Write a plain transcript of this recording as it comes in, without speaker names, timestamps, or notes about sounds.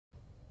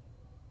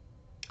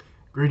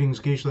Greetings,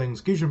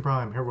 Geeshlings. Geeshin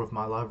Prime here with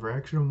my live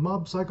reaction of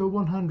Mob Psycho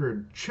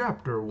 100,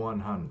 Chapter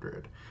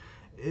 100.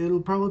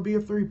 It'll probably be a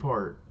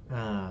three-part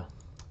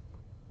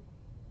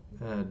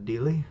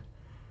dealy,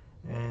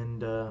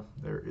 and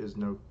there is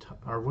no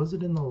or was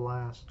it in the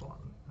last one?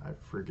 I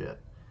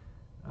forget.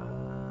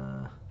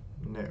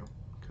 No,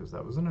 because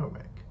that was an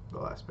Omeg, the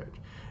last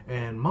page.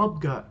 And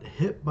Mob got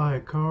hit by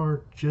a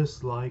car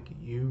just like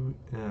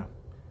Yusuke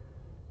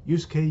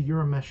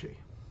Urameshi.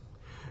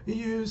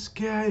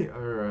 Yusuke,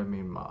 or I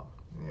mean Mob.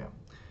 Yeah,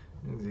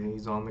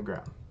 he's on the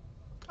ground.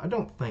 I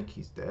don't think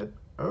he's dead.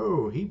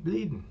 Oh, he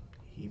bleeding.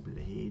 He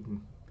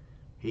bleeding.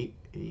 He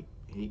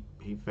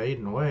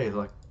fading away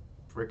like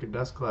freaking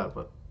dust cloud.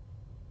 But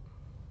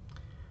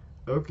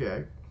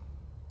okay,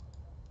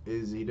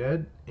 is he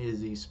dead?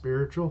 Is he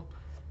spiritual?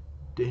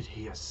 Did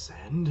he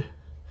ascend?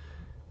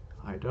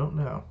 I don't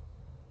know.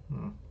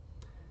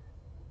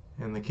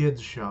 And the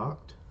kid's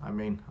shocked. I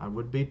mean, I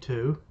would be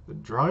too. The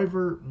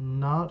driver,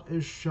 not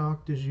as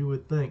shocked as you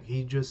would think.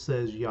 He just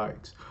says,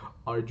 yikes.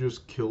 I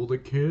just killed a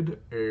kid,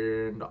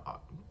 and,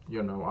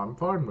 I'm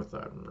fine with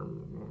that.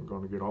 I'm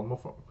going to get on my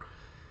phone.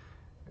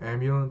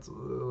 Ambulance,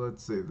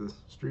 let's see. The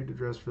street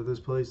address for this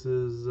place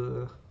is,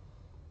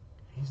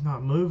 he's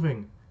not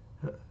moving.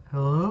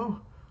 Hello?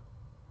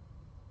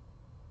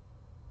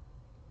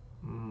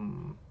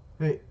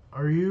 Hey,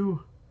 are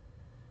you?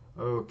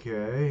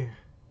 Okay.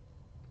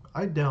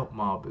 I doubt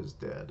Mob is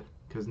dead,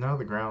 because now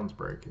the ground's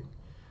breaking.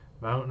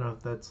 But I don't know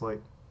if that's like...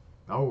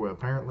 Oh,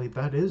 apparently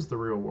that is the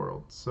real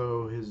world.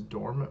 So his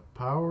dormant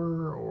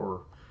power,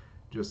 or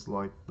just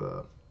like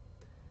the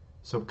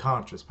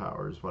subconscious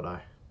power is what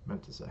I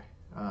meant to say.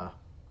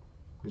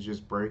 Is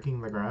just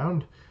breaking the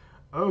ground?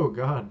 Oh,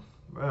 God.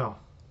 Well,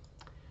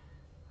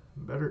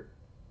 better...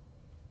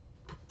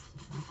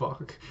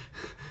 Fuck.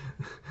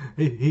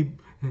 he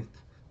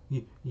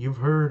You've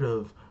heard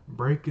of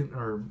breaking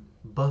or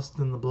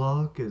busting the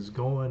block is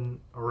going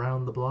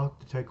around the block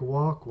to take a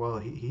walk? Well,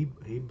 he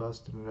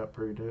busted it up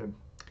pretty good.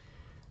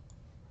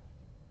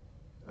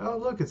 Oh,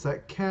 look, it's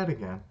that cat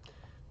again.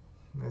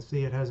 I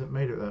see it hasn't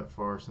made it that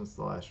far since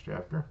the last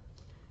chapter.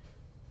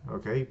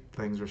 Okay,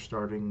 things are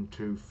starting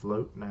to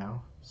float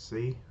now.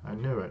 See, I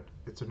knew it.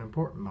 It's an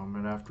important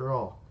moment after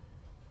all.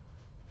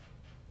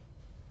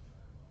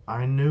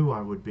 I knew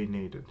I would be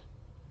needed.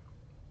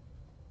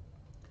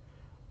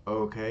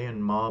 Okay,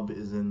 and Mob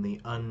is in the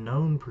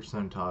unknown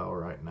percentile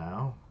right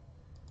now.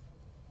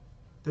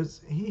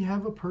 Does he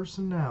have a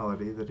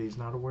personality that he's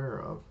not aware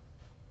of?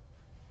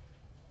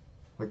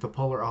 Like the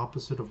polar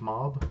opposite of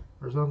Mob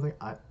or something?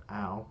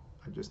 Ow.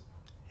 I just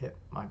hit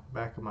my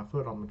back of my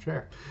foot on the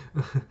chair.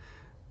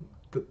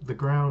 The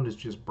ground is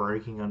just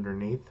breaking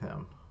underneath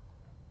him.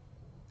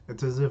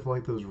 It's as if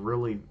like those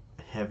really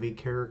heavy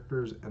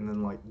characters and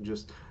then like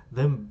just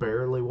them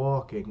barely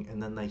walking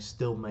and then they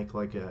still make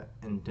like a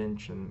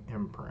indentation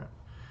imprint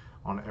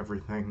on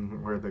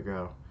everything where they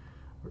go.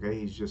 Okay,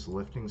 he's just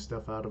lifting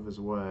stuff out of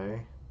his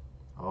way.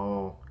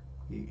 Oh,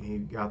 he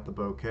got the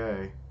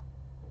bouquet.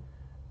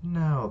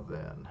 Now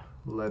then,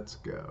 let's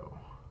go.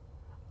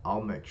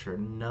 I'll make sure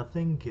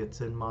nothing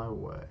gets in my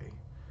way.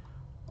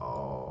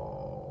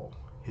 Oh,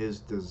 his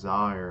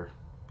desire,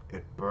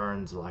 it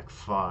burns like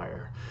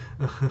fire.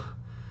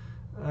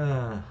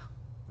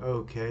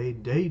 Okay,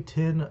 day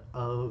 10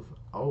 of...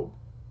 Oh,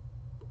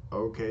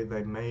 okay,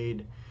 they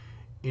made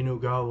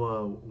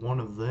Inugawa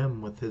one of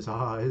them with his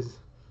eyes.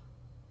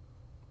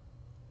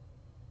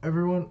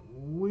 Everyone,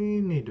 we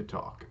need to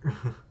talk.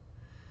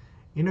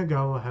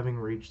 Inugawa, having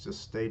reached a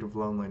state of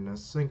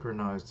loneliness,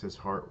 synchronized his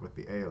heart with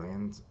the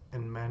aliens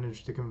and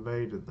managed to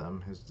convey to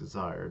them his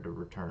desire to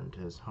return to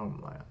his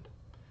homeland.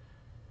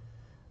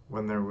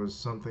 When there was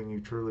something you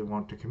truly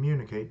want to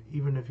communicate,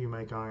 even if you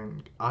make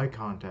eye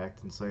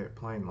contact and say it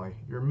plainly,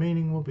 your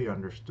meaning will be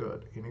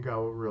understood.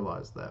 Inugawa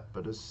realized that,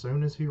 but as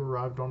soon as he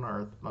arrived on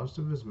Earth, most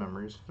of his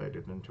memories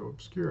faded into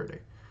obscurity.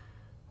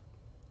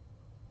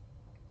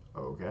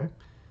 Okay.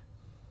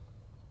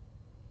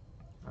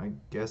 I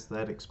guess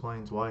that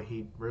explains why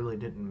he really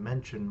didn't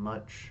mention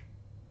much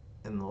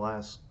in the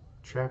last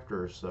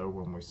chapter or so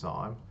when we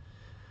saw him.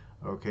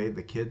 Okay,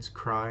 the kid's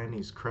crying,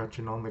 he's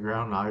crutching on the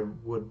ground. I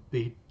would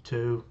be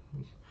too.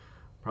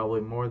 Probably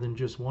more than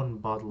just one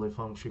bodily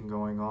function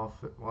going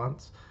off at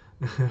once.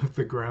 If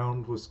the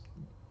ground was,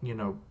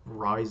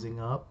 rising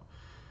up.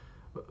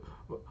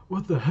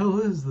 What the hell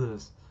is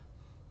this?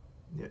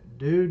 Yeah,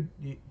 dude,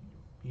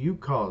 you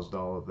caused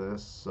all of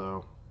this,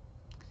 so...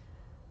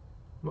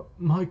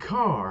 My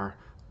car?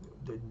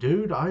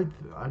 Dude,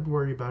 I'd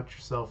worry about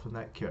yourself and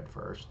that kid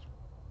first.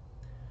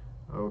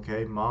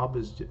 Okay, Mob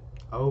is...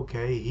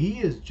 Okay, he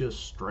is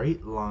just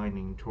straight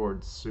lining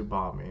towards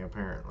Tsubame,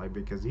 apparently,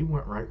 because he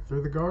went right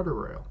through the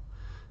guardrail.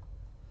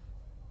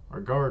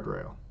 Or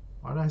guardrail.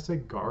 Why did I say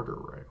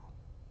guardrail?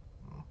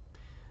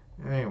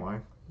 Anyway,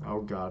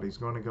 oh god, he's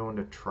going to go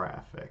into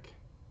traffic.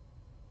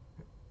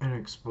 An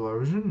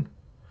explosion?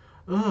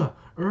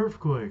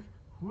 Earthquake.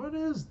 What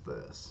is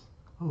this?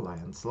 A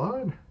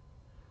landslide?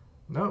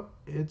 Nope,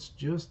 it's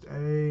just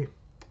a...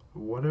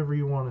 whatever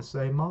you want to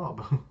say,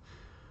 mob.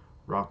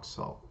 Rock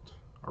salt.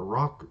 A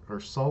rock or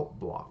salt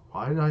block.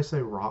 Why did I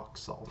say rock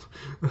salt?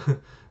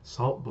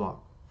 Salt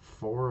block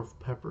 4 of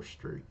Pepper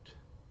Street.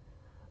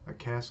 A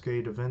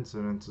cascade of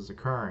incidents is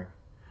occurring.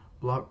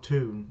 Block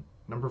 2,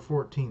 number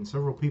 14.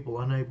 Several people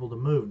unable to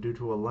move due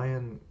to a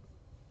land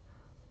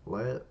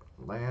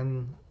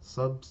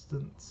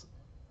substance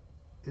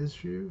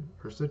issue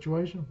or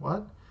situation.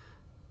 What?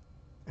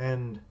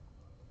 And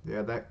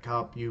yeah, that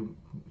cop, you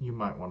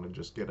might want to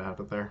just get out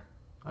of there.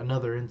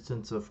 Another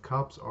instance of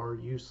cops are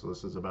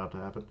useless is about to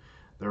happen.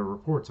 There are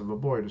reports of a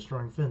boy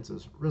destroying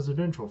fences,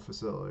 residential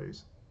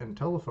facilities, and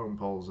telephone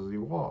poles as he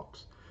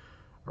walks.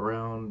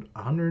 Around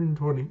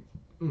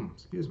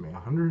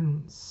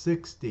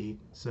 160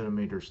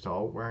 centimeters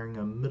tall, wearing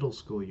a middle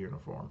school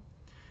uniform,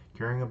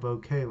 carrying a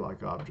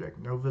bouquet-like object,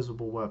 no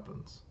visible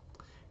weapons.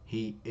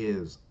 He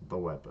is the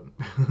weapon.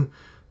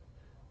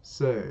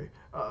 Say,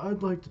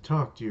 I'd like to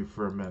talk to you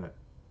for a minute.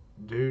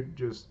 Dude,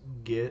 just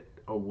get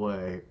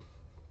away.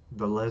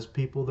 The less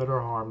people that are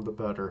harmed, the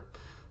better.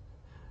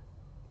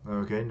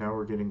 Okay, now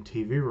we're getting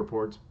TV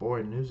reports.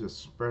 Boy, news is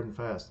spreading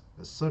fast.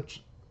 As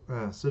such,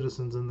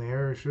 citizens in the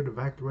area should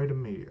evacuate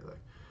immediately.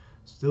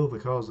 Still, the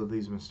cause of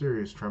these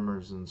mysterious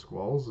tremors and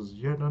squalls is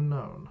yet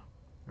unknown.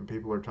 And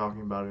people are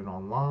talking about it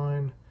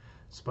online.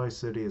 Spice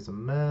City is a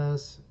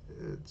mess.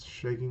 It's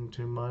shaking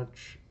too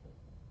much,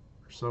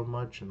 or so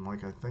much, and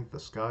like I think the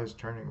sky's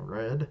turning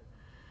red.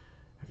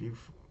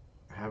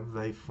 Have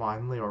they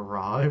finally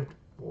arrived?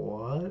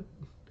 What?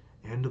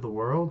 End of the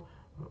world?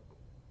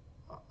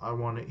 I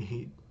want to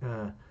eat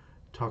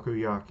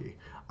takoyaki.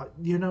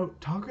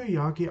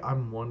 Takoyaki,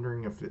 I'm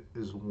wondering if it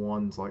is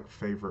one's like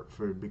favorite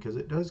food because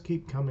it does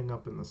keep coming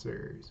up in the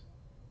series.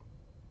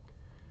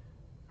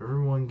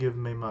 Everyone give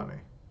me money.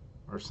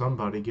 Or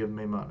somebody give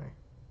me money.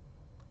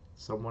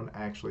 Someone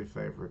actually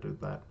favorited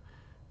that.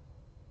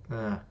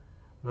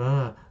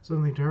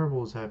 Something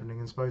terrible is happening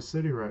in Spice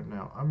City right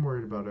now. I'm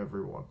worried about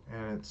everyone,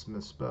 and it's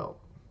misspelled.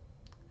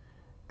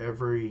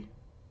 Every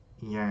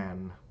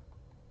Yan.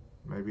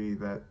 Maybe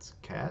that's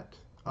cat?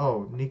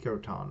 Oh,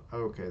 Nikotan.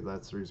 Okay,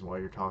 that's the reason why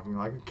you're talking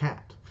like a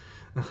cat.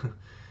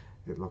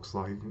 It looks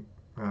like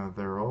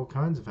there are all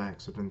kinds of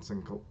accidents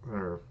and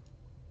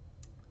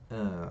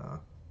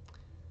now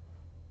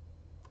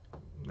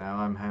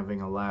I'm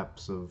having a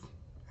lapse of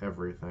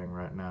everything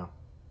right now.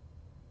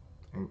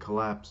 And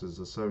collapse is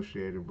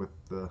associated with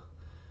the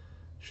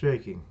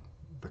shaking.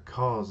 The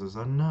cause is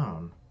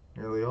unknown.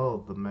 Nearly all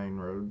of the main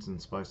roads in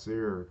Spice City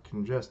are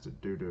congested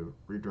due to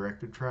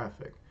redirected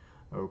traffic.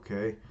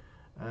 Okay.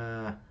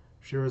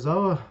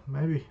 Shirazawa,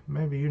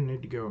 maybe you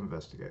need to go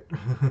investigate.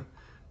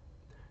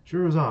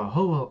 Shirazawa,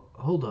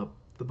 hold up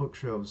the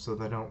bookshelves so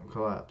they don't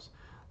collapse.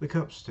 The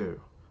cups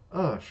too.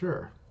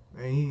 Sure.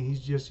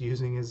 He's just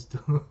using his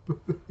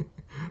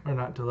or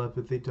not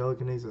telepathy,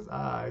 telekinesis.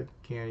 I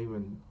can't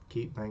even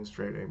keep things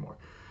straight anymore.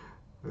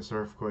 This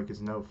earthquake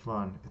is no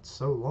fun. It's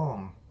so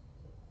long.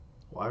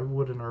 Why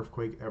would an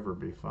earthquake ever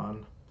be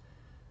fun?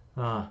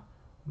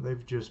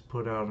 They've just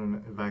put out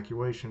an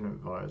evacuation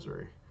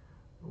advisory.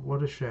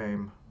 What a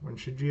shame, when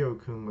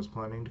Shigeo-kun was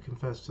planning to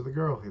confess to the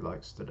girl he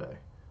likes today.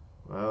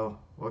 Well,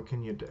 what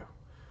can you do?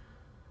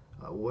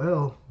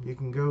 Well, you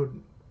can go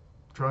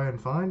try and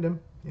find him,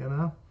 you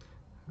know?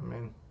 I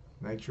mean,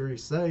 make sure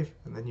he's safe,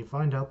 and then you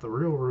find out the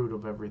real root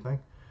of everything.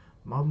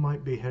 Mob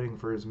might be heading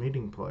for his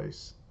meeting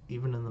place,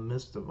 even in the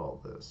midst of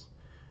all this.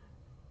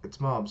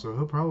 It's Mob, so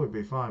he'll probably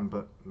be fine,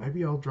 but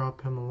maybe I'll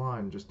drop him a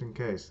line just in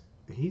case.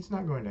 He's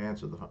not going to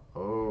answer the phone.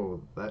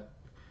 Oh,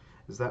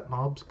 is that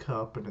Mob's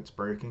cup and it's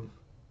breaking?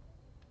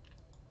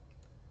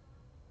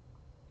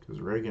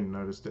 Because Reagan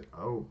noticed it.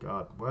 Oh,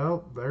 God.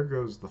 Well, there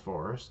goes the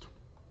forest.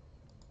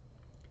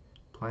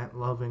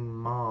 Plant-loving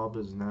Mob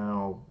is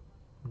now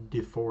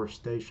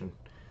deforestation.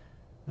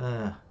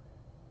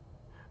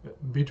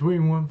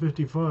 Between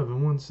 155 and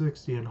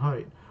 160 in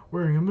height,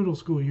 wearing a middle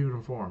school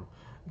uniform,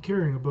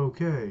 carrying a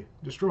bouquet,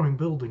 destroying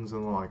buildings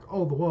and the like,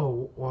 all the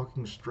while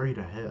walking straight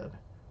ahead.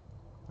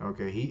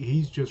 Okay,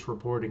 he's just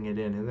reporting it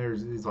in, and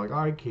he's like,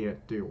 I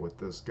can't deal with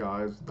this,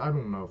 guys. I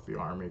don't know if the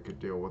army could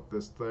deal with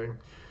this thing.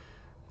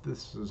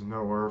 This is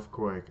no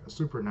earthquake. A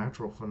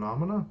supernatural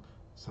phenomena?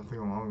 Something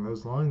along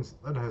those lines?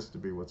 That has to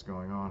be what's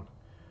going on.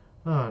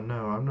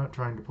 No, I'm not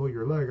trying to pull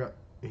your leg.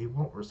 He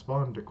won't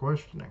respond to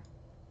questioning.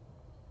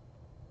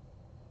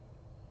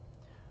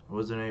 I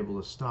wasn't able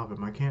to stop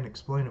him. I can't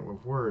explain it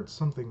with words.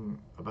 Something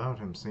about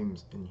him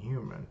seems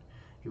inhuman.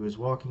 He was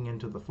walking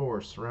into the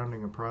forest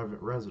surrounding a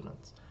private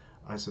residence.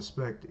 I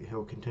suspect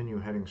he'll continue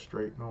heading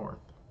straight north.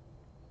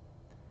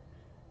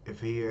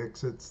 If he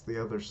exits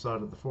the other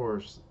side of the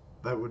forest,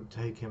 that would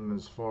take him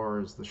as far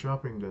as the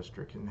shopping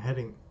district and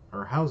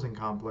housing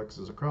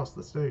complexes across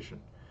the station.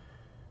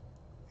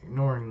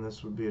 Ignoring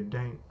this would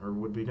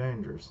be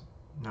dangerous.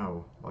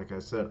 No, like I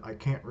said, I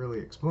can't really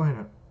explain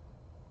it.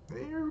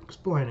 You're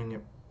explaining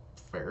it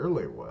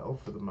fairly well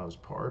for the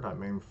most part. I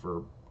mean,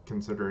 for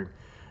considering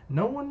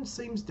no one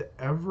seems to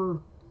ever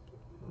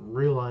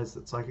realize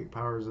that psychic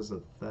powers is a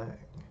thing.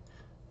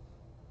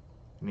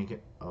 And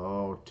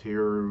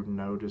Teru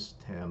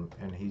noticed him,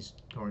 and he's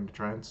going to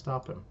try and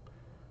stop him.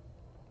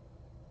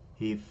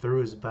 He threw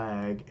his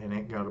bag and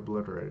it got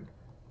obliterated.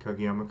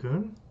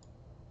 Kageyama-kun?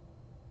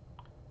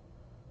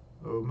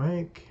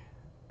 Omake,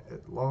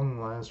 at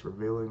long last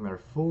revealing their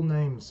full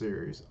name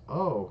series.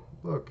 Oh,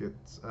 look,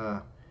 it's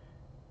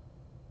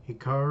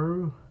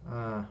Hikaru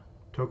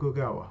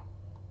Tokugawa.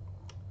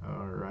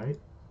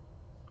 Alright.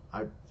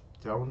 I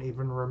don't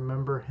even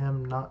remember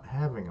him not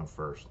having a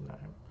first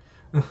name.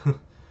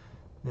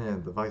 Yeah,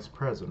 the vice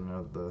president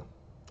of the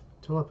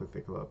telepathy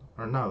club.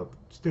 Or no,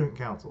 student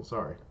council,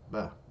 sorry.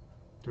 Bah.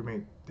 Too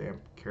many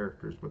damn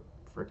characters with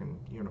freaking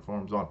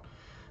uniforms on.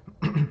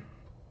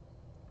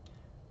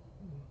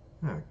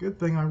 Yeah, good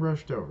thing I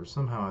rushed over.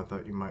 Somehow I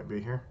thought you might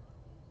be here.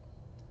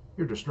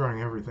 You're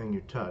destroying everything you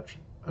touch.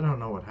 I don't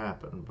know what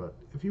happened, but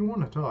if you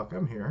want to talk,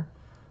 I'm here.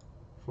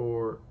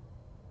 For...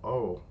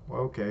 Oh,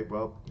 okay,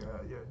 well,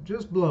 yeah,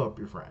 just blow up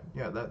your friend.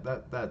 Yeah,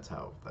 that's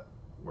how that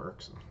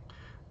works.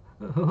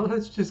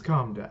 Let's just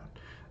calm down.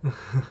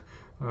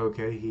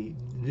 Okay, he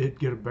did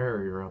get a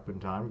barrier up in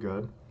time.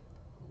 Good.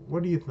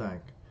 What do you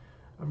think?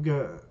 I've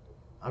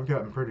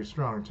gotten pretty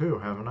strong too,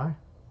 haven't I?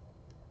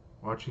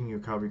 Watching you,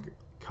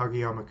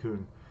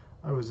 Kageyama-kun,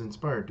 I was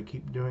inspired to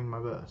keep doing my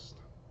best.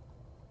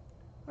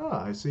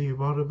 Ah, I see you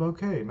bought a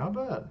bouquet. Not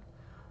bad.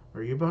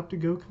 Are you about to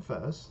go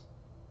confess?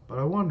 But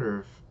I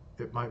wonder if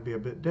it might be a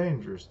bit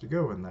dangerous to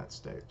go in that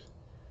state.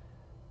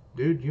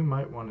 Dude, you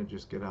might want to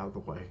just get out of the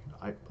way.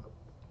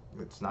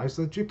 It's nice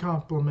that you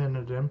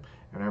complimented him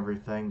and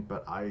everything,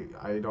 but I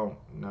don't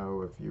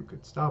know if you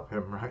could stop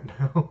him right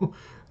now.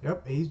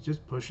 Yep, he's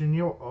just pushing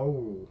you.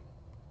 Oh,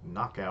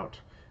 knockout.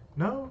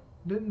 No,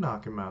 didn't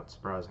knock him out,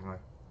 surprisingly.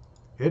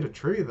 Hit a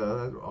tree,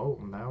 though. Oh,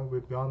 now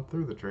we've gone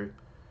through the tree.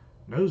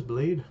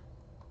 Nosebleed.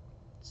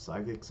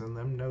 Psychics in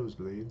them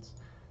nosebleeds.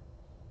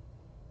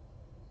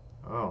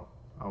 Oh,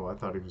 I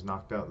thought he was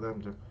knocked out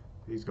then, too.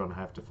 He's going to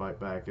have to fight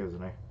back,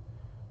 isn't he?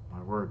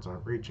 My words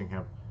aren't reaching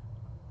him.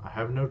 I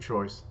have no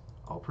choice.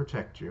 I'll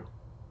protect you.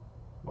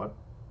 What?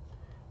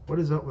 What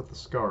is up with the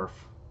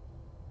scarf?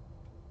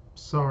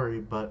 Sorry,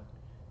 but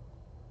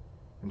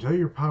until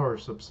your power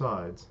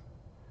subsides,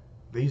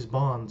 these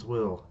bonds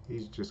will.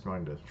 He's just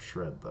going to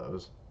shred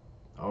those.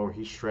 Oh,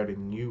 he's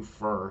shredding you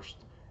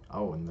first.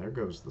 Oh, and there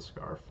goes the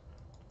scarf.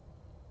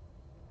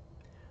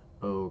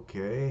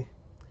 Okay.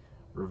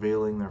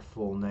 Revealing their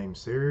full name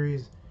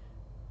series.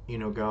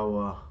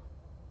 Inogawa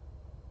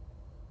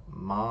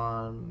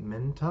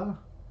Minta?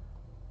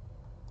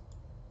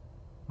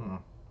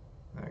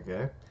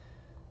 Okay.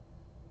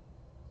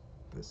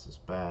 This is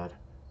bad.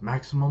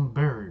 Maximum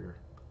barrier.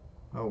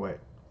 Oh, wait.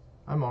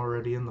 I'm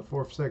already in the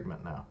 4th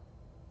segment now.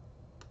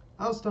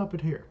 I'll stop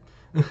it here.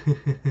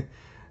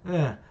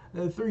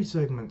 3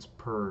 segments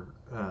per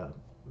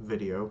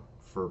video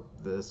for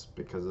this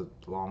because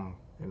it's long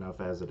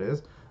enough as it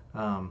is.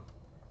 But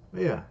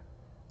yeah,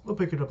 we'll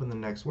pick it up in the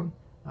next one.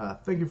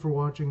 Thank you for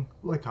watching.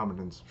 Like,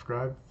 comment, and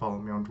subscribe. Follow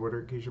me on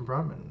Twitter at Keishan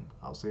Prime, and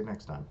I'll see you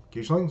next time.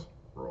 Keishlings,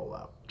 roll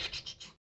out.